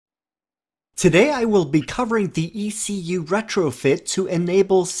Today I will be covering the ECU Retrofit to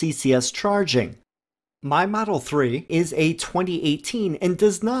enable CCS charging. My Model 3 is a 2018 and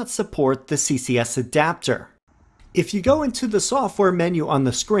does not support the CCS Adapter. If you go into the software menu on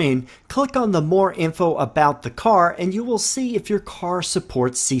the screen, click on the More Info About the car and you will see if your car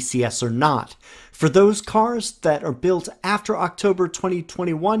supports CCS or not. For those cars that are built after October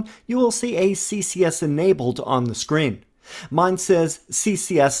 2021, you will see a CCS enabled on the screen. Mine says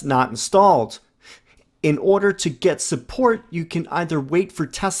CCS not installed. In order to get support, you can either wait for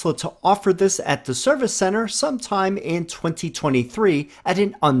Tesla to offer this at the service center sometime in 2023 at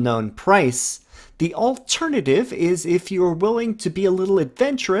an unknown price. The alternative is, if you are willing to be a little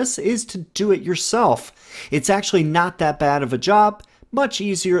adventurous, is to do it yourself. It's actually not that bad of a job, much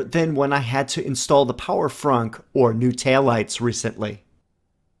easier than when I had to install the power frunk or new taillights recently.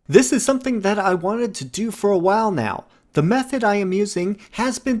 This is something that I wanted to do for a while now. The method I am using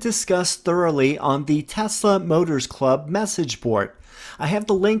has been discussed thoroughly on the Tesla Motors Club message board. I have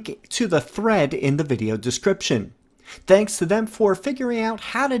the link to the thread in the video description. Thanks to them for figuring out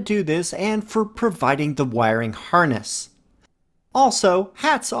how to do this and for providing the wiring harness. Also,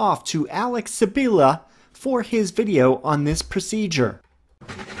 hats off to Alex Sibila for his video on this procedure.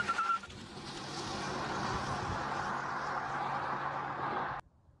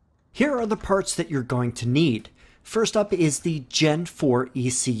 Here are the parts that you're going to need. First up is the Gen 4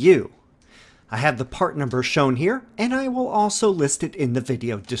 ECU. I have the part number shown here, and I will also list it in the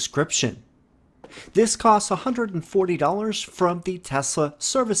video description. This costs $140 from the Tesla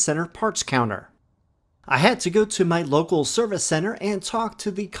Service Center parts counter. I had to go to my local service center and talk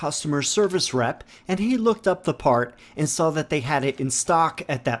to the customer service rep, and he looked up the part and saw that they had it in stock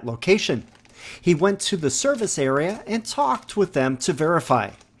at that location. He went to the service area and talked with them to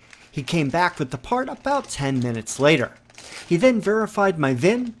verify. He came back with the part about 10 minutes later. He then verified my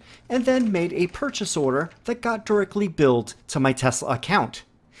VIN and then made a purchase order that got directly billed to my Tesla account.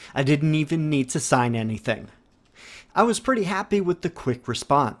 I didn't even need to sign anything. I was pretty happy with the quick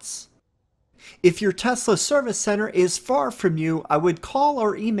response. If your Tesla service center is far from you, I would call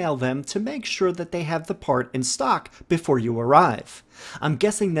or email them to make sure that they have the part in stock before you arrive. I'm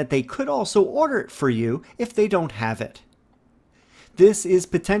guessing that they could also order it for you if they don't have it. This is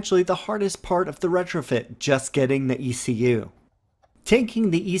potentially the hardest part of the retrofit, just getting the ECU.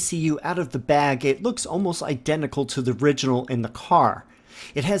 Taking the ECU out of the bag, it looks almost identical to the original in the car.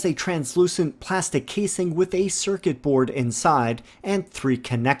 It has a translucent plastic casing with a circuit board inside and 3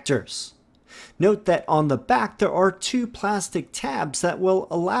 connectors. Note that on the back there are 2 plastic tabs that will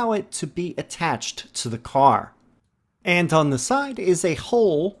allow it to be attached to the car. And on the side is a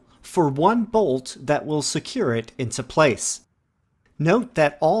hole for 1 bolt that will secure it into place. Note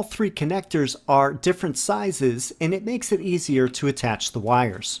that all 3 connectors are different sizes and it makes it easier to attach the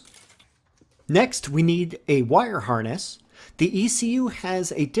wires. Next, we need a wire harness. The ECU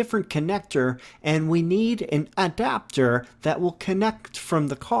has a different connector and we need an adapter that will connect from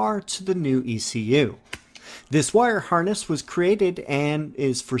the car to the new ECU. This wire harness was created and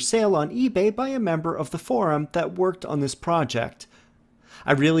is for sale on eBay by a member of the forum that worked on this project.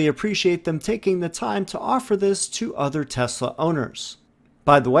 I really appreciate them taking the time to offer this to other Tesla owners.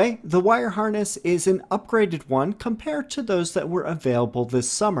 By the way, the wire harness is an upgraded one compared to those that were available this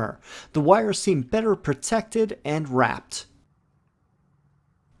summer. The wires seem better protected and wrapped.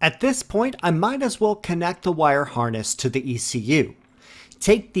 At this point, I might as well connect the wire harness to the ECU.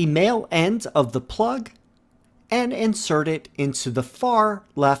 Take the male end of the plug and insert it into the far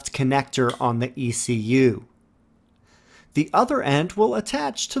left connector on the ECU. The other end will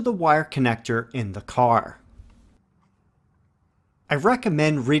attach to the wire connector in the car. I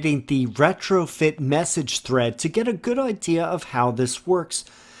recommend reading the retrofit message thread to get a good idea of how this works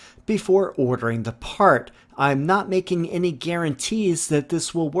before ordering the part. I'm not making any guarantees that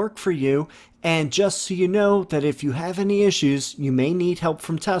this will work for you, and just so you know that if you have any issues, you may need help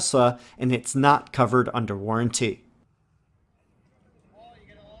from Tesla and it's not covered under warranty.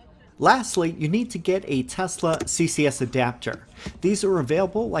 Lastly, you need to get a Tesla CCS adapter. These are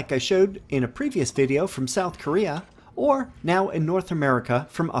available, like I showed in a previous video, from South Korea, or now in North America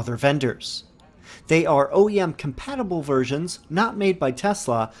from other vendors. They are OEM compatible versions, not made by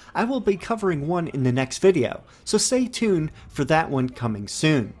Tesla. I will be covering one in the next video, so stay tuned for that one coming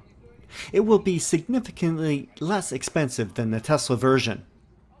soon. It will be significantly less expensive than the Tesla version.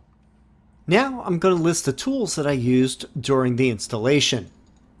 Now I'm going to list the tools that I used during the installation.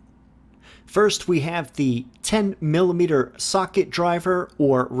 First, we have the 10mm socket driver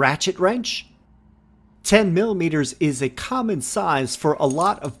or ratchet wrench. 10mm is a common size for a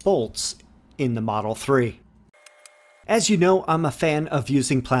lot of bolts in the Model 3. As you know, I'm a fan of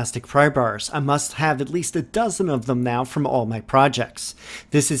using plastic pry bars. I must have at least a dozen of them now from all my projects.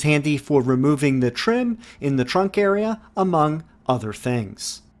 This is handy for removing the trim in the trunk area, among other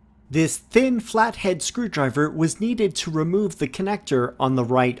things. This thin flathead screwdriver was needed to remove the connector on the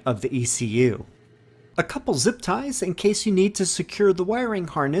right of the ECU. A couple zip ties in case you need to secure the wiring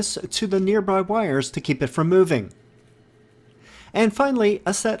harness to the nearby wires to keep it from moving. And finally,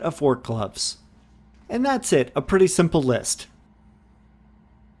 a set of work gloves. And that's it, a pretty simple list.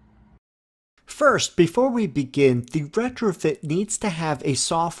 First, before we begin, the retrofit needs to have a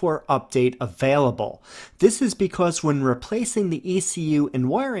software update available. This is because when replacing the ECU and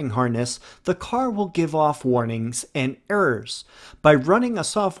wiring harness, the car will give off warnings and errors. By running a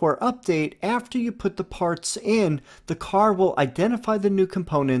software update after you put the parts in, the car will identify the new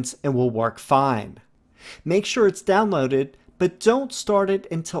components and will work fine. Make sure it's downloaded, but don't start it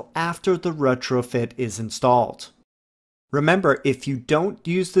until after the retrofit is installed. Remember, if you don't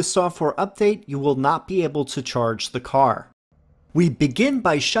use the software update, you will not be able to charge the car. We begin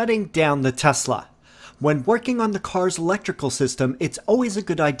by shutting down the Tesla. When working on the car's electrical system, it's always a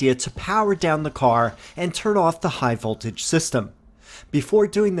good idea to power down the car and turn off the high voltage system. Before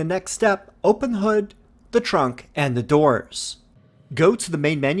doing the next step, open the hood, the trunk, and the doors. Go to the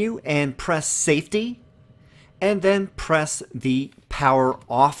main menu and press Safety, and then press the Power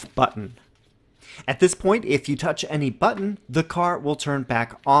Off button. At this point, if you touch any button, the car will turn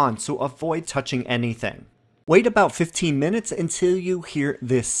back on, so avoid touching anything. Wait about 15 minutes until you hear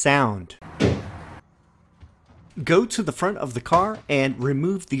this sound. Go to the front of the car and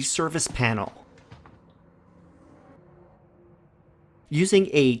remove the service panel. Using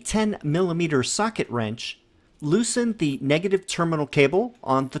a 10mm socket wrench, loosen the negative terminal cable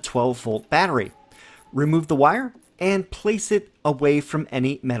on the 12-volt battery. Remove the wire and place it away from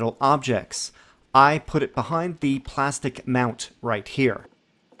any metal objects. I put it behind the plastic mount right here.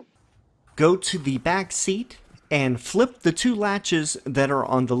 Go to the back seat and flip the two latches that are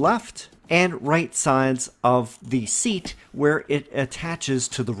on the left and right sides of the seat where it attaches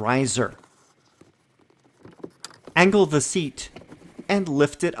to the riser. Angle the seat and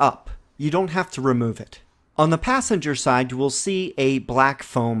lift it up. You don't have to remove it. On the passenger side, you will see a black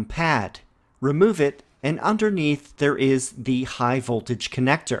foam pad. Remove it, and underneath there is the high voltage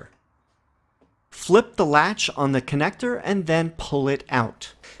connector. Flip the latch on the connector and then pull it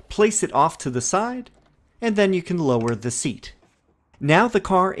out. Place it off to the side, and then you can lower the seat. Now the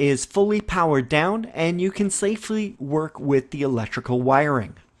car is fully powered down and you can safely work with the electrical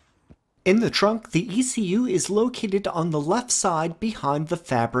wiring. In the trunk, the ECU is located on the left side behind the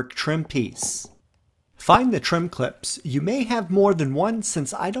fabric trim piece. Find the trim clips. You may have more than one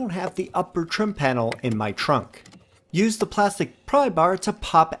since I don't have the upper trim panel in my trunk. Use the plastic pry bar to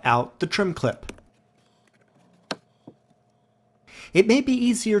pop out the trim clip. It may be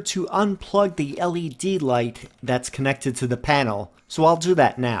easier to unplug the LED light that's connected to the panel, so I'll do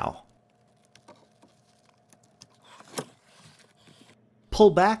that now. Pull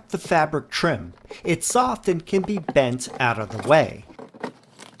back the fabric trim. It's soft and can be bent out of the way.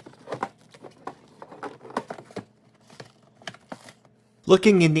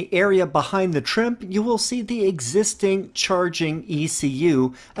 Looking in the area behind the trim, you will see the existing charging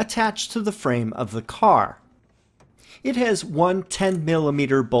ECU attached to the frame of the car. It has one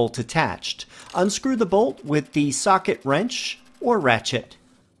 10mm bolt attached. Unscrew the bolt with the socket wrench or ratchet.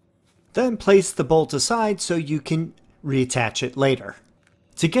 Then place the bolt aside so you can reattach it later.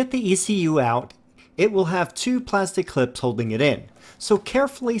 To get the ECU out, it will have two plastic clips holding it in, so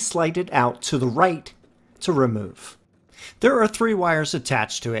carefully slide it out to the right to remove. There are 3 wires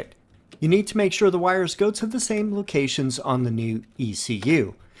attached to it. You need to make sure the wires go to the same locations on the new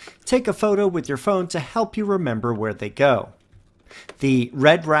ECU. Take a photo with your phone to help you remember where they go. The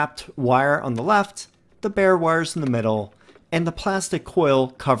red wrapped wire on the left, the bare wires in the middle, and the plastic coil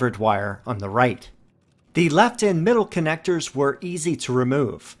covered wire on the right. The left and middle connectors were easy to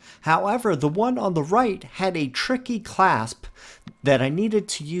remove. However, the one on the right had a tricky clasp that I needed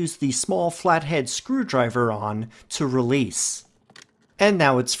to use the small flathead screwdriver on to release. And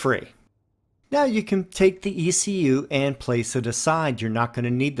now it's free. Now you can take the ECU and place it aside. You're not going to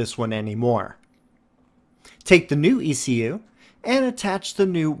need this one anymore. Take the new ECU and attach the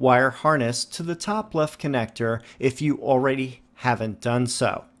new wire harness to the top left connector if you already haven't done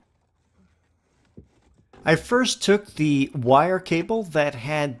so. I first took the wire cable that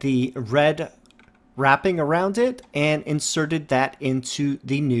had the red wrapping around it and inserted that into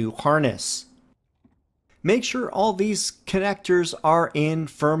the new harness. Make sure all these connectors are in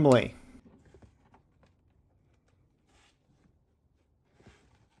firmly.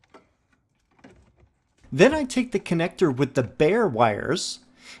 Then I take the connector with the bare wires,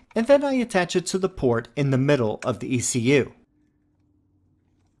 and then I attach it to the port in the middle of the ECU.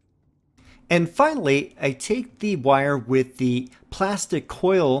 And finally, I take the wire with the plastic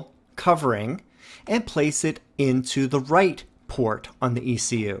coil covering and place it into the right port on the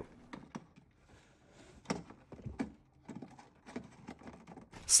ECU.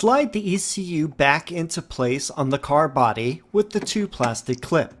 Slide the ECU back into place on the car body with the two plastic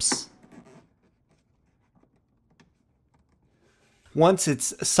clips. Once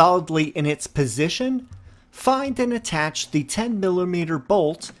it's solidly in its position, find and attach the 10mm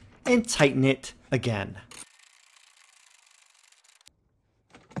bolt and tighten it again.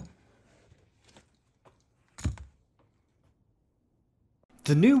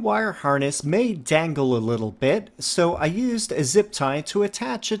 The new wire harness may dangle a little bit, so I used a zip tie to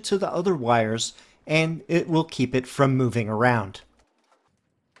attach it to the other wires, and it will keep it from moving around.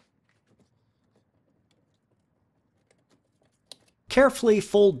 Carefully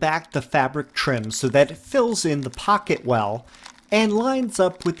fold back the fabric trim so that it fills in the pocket well and lines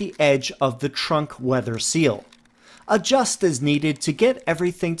up with the edge of the trunk weather seal. Adjust as needed to get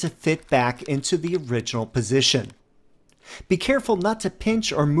everything to fit back into the original position. Be careful not to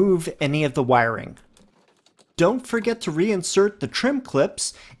pinch or move any of the wiring. Don't forget to reinsert the trim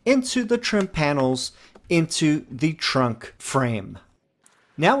clips into the trim panels into the trunk frame.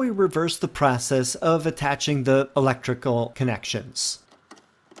 Now we reverse the process of attaching the electrical connections.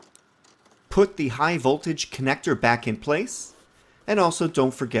 Put the high voltage connector back in place, and also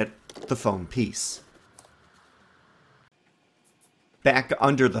don't forget the foam piece. Back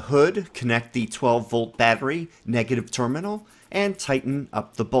under the hood, connect the 12-volt battery negative terminal and tighten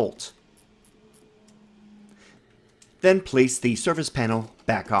up the bolt. Then place the service panel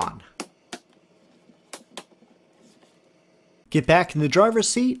back on. Get back in the driver's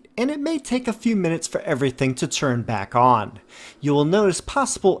seat, and it may take a few minutes for everything to turn back on. You will notice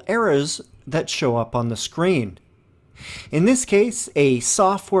possible errors that show up on the screen. In this case, a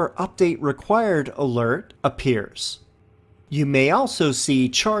software update required alert appears. You may also see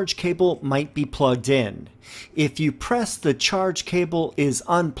charge cable might be plugged in. If you press the charge cable is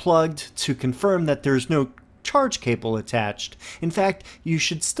unplugged to confirm that there's no charge cable attached. In fact, you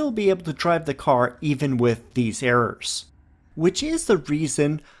should still be able to drive the car even with these errors. Which is the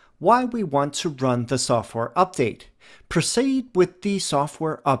reason why we want to run the software update. Proceed with the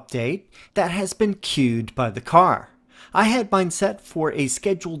software update that has been queued by the car. I had mine set for a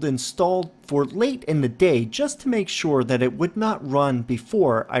scheduled install for late in the day just to make sure that it would not run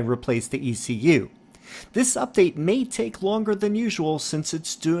before I replaced the ECU. This update may take longer than usual since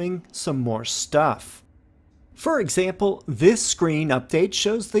it's doing some more stuff. For example, this screen update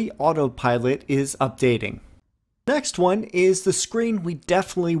shows the autopilot is updating. Next one is the screen we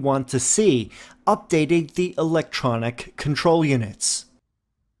definitely want to see, updating the electronic control units.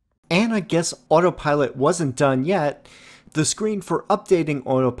 And I guess autopilot wasn't done yet. The screen for updating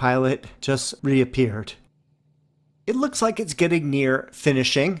autopilot just reappeared. It looks like it's getting near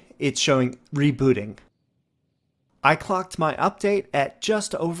finishing. It's showing rebooting. I clocked my update at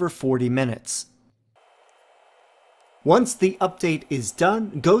just over 40 minutes. Once the update is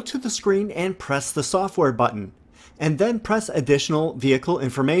done, go to the screen and press the software button, and then press additional vehicle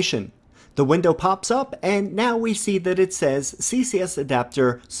information. The window pops up, and now we see that it says CCS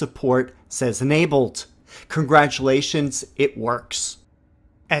Adapter support says enabled. Congratulations, it works.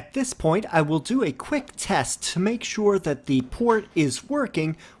 At this point, I will do a quick test to make sure that the port is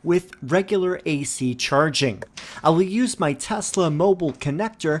working with regular AC charging. I will use my Tesla mobile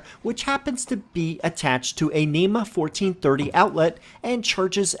connector, which happens to be attached to a NEMA 1430 outlet and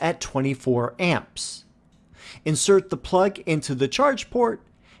charges at 24 amps. Insert the plug into the charge port,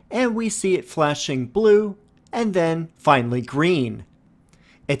 and we see it flashing blue and then finally green.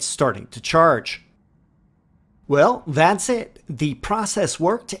 It's starting to charge. Well, that's it. The process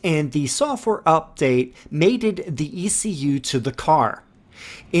worked and the software update mated the ECU to the car.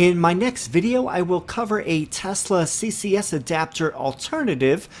 In my next video, I will cover a Tesla CCS adapter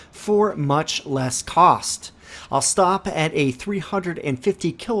alternative for much less cost. I'll stop at a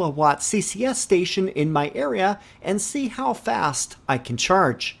 350 kilowatt CCS station in my area and see how fast I can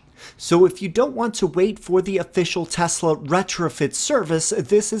charge. So if you don't want to wait for the official Tesla retrofit service,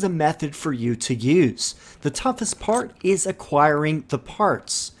 this is a method for you to use. The toughest part is acquiring the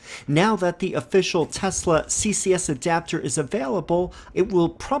parts. Now that the official Tesla CCS adapter is available, it will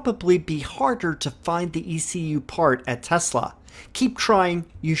probably be harder to find the ECU part at Tesla. Keep trying,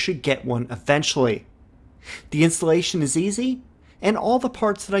 you should get one eventually. The installation is easy, and all the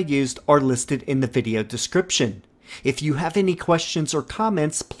parts that I used are listed in the video description. If you have any questions or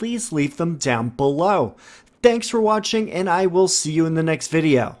comments, please leave them down below. Thanks for watching, and I will see you in the next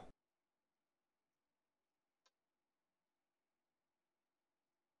video.